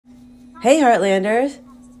Hey Heartlanders,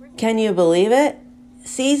 can you believe it?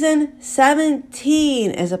 Season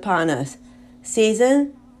 17 is upon us.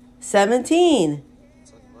 Season 17.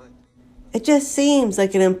 It just seems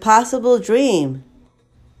like an impossible dream.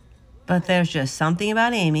 But there's just something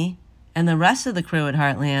about Amy and the rest of the crew at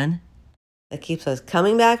Heartland that keeps us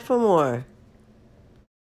coming back for more.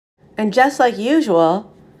 And just like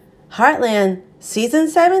usual, Heartland Season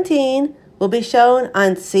 17 will be shown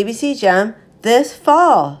on CBC Gem this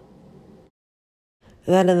fall.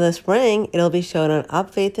 Then in the spring, it'll be shown on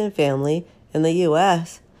Up Faith and Family in the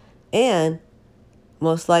US and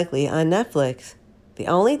most likely on Netflix. The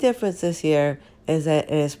only difference this year is that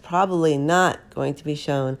it is probably not going to be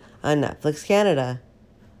shown on Netflix Canada.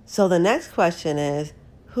 So the next question is,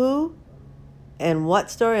 who and what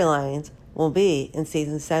storylines will be in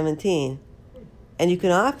Season 17? And you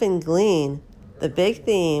can often glean the big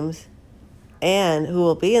themes and who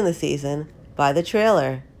will be in the season by the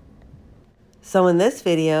trailer. So in this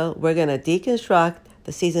video, we're going to deconstruct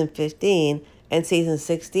the Season 15 and Season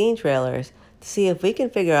 16 trailers to see if we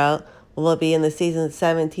can figure out what will be in the Season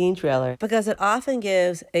 17 trailer, because it often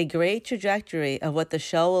gives a great trajectory of what the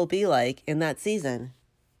show will be like in that season.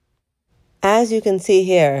 As you can see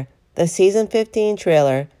here, the Season 15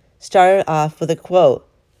 trailer started off with a quote,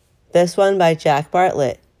 this one by Jack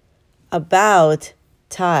Bartlett, about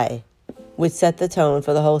Ty, which set the tone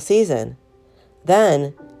for the whole season.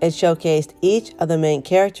 Then it showcased each of the main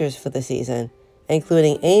characters for the season,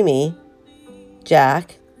 including Amy,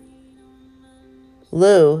 Jack,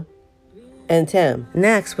 Lou, and Tim.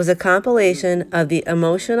 Next was a compilation of the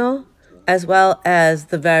emotional as well as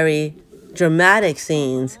the very dramatic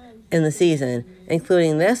scenes in the season,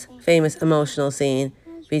 including this famous emotional scene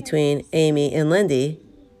between Amy and Lindy,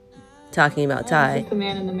 talking about Ty. Is this the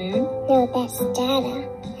man in the moon? No, that's Dada.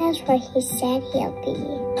 That's where he said he'll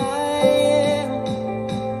be.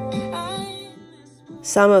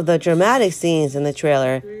 Some of the dramatic scenes in the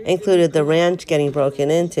trailer included the ranch getting broken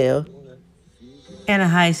into and a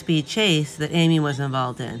high-speed chase that Amy was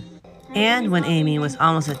involved in, and when Amy was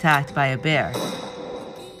almost attacked by a bear.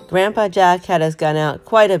 Grandpa Jack had his gun out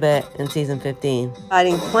quite a bit in Season 15,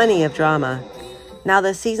 providing plenty of drama. Now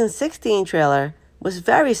the Season 16 trailer was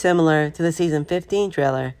very similar to the Season 15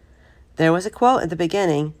 trailer. There was a quote at the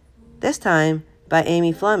beginning, this time by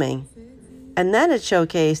Amy Fleming, and then it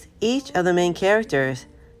showcased each of the main characters,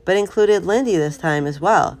 but included Lindy this time as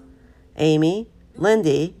well. Amy,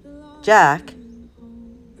 Lindy, Jack,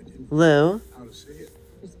 Lou,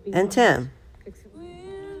 and Tim.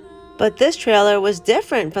 But this trailer was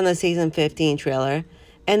different from the Season 15 trailer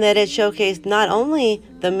in that it showcased not only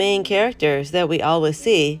the main characters that we always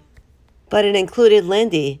see, but it included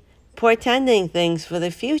Lindy, portending things for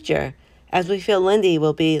the future, as we feel Lindy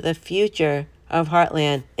will be the future of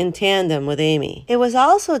Heartland in tandem with Amy. It was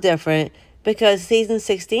also different because Season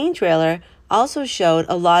 16 trailer also showed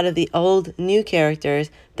a lot of the old new characters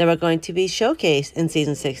that were going to be showcased in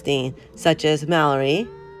Season 16, such as Mallory,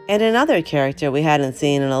 and another character we hadn't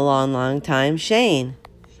seen in a long time, Shane.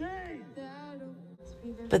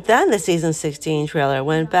 But then the Season 16 trailer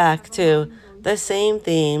went back to the same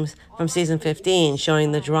themes from Season 15,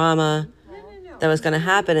 showing the drama that was going to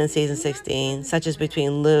happen in Season 16, such as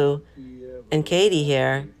between Lou and Katie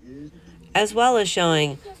here, as well as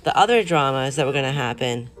showing the other dramas that were going to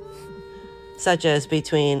happen, such as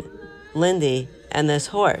between Lindy and this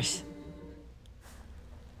horse.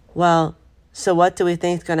 Well, so what do we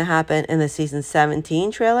think is going to happen in the Season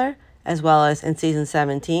 17 trailer, as well as in Season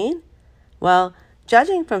 17? Well,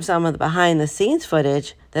 judging from some of the behind-the-scenes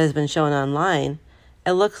footage that has been shown online,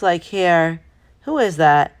 it looks like here, who is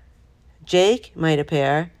that? Jake might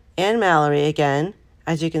appear, and Mallory again,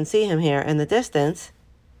 as you can see him here in the distance,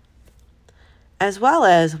 as well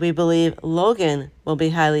as we believe Logan will be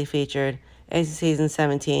highly featured in Season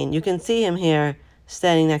 17. You can see him here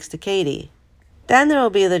standing next to Katie. Then there will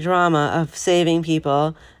be the drama of saving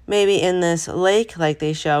people, maybe in this lake like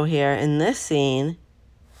they show here in this scene,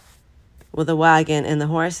 with the wagon and the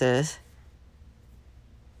horses.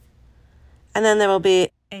 And then there will be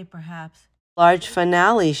a perhaps large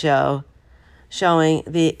finale show showing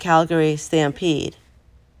the Calgary Stampede.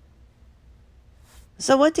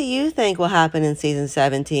 So what do you think will happen in Season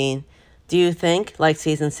 17? Do you think, like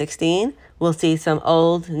Season 16, we'll see some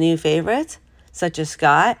old new favorites, such as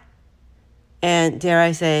Scott, and dare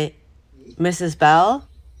I say, Mrs. Bell?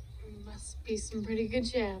 Must be some pretty good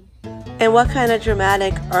jam. And what kind of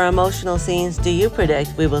dramatic or emotional scenes do you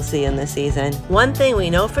predict we will see in this season? One thing we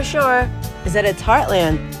know for sure is that it's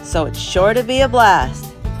Heartland, so it's sure to be a blast.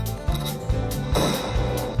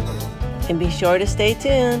 And be sure to stay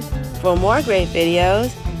tuned for more great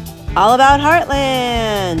videos all about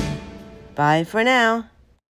Heartland. Bye for now.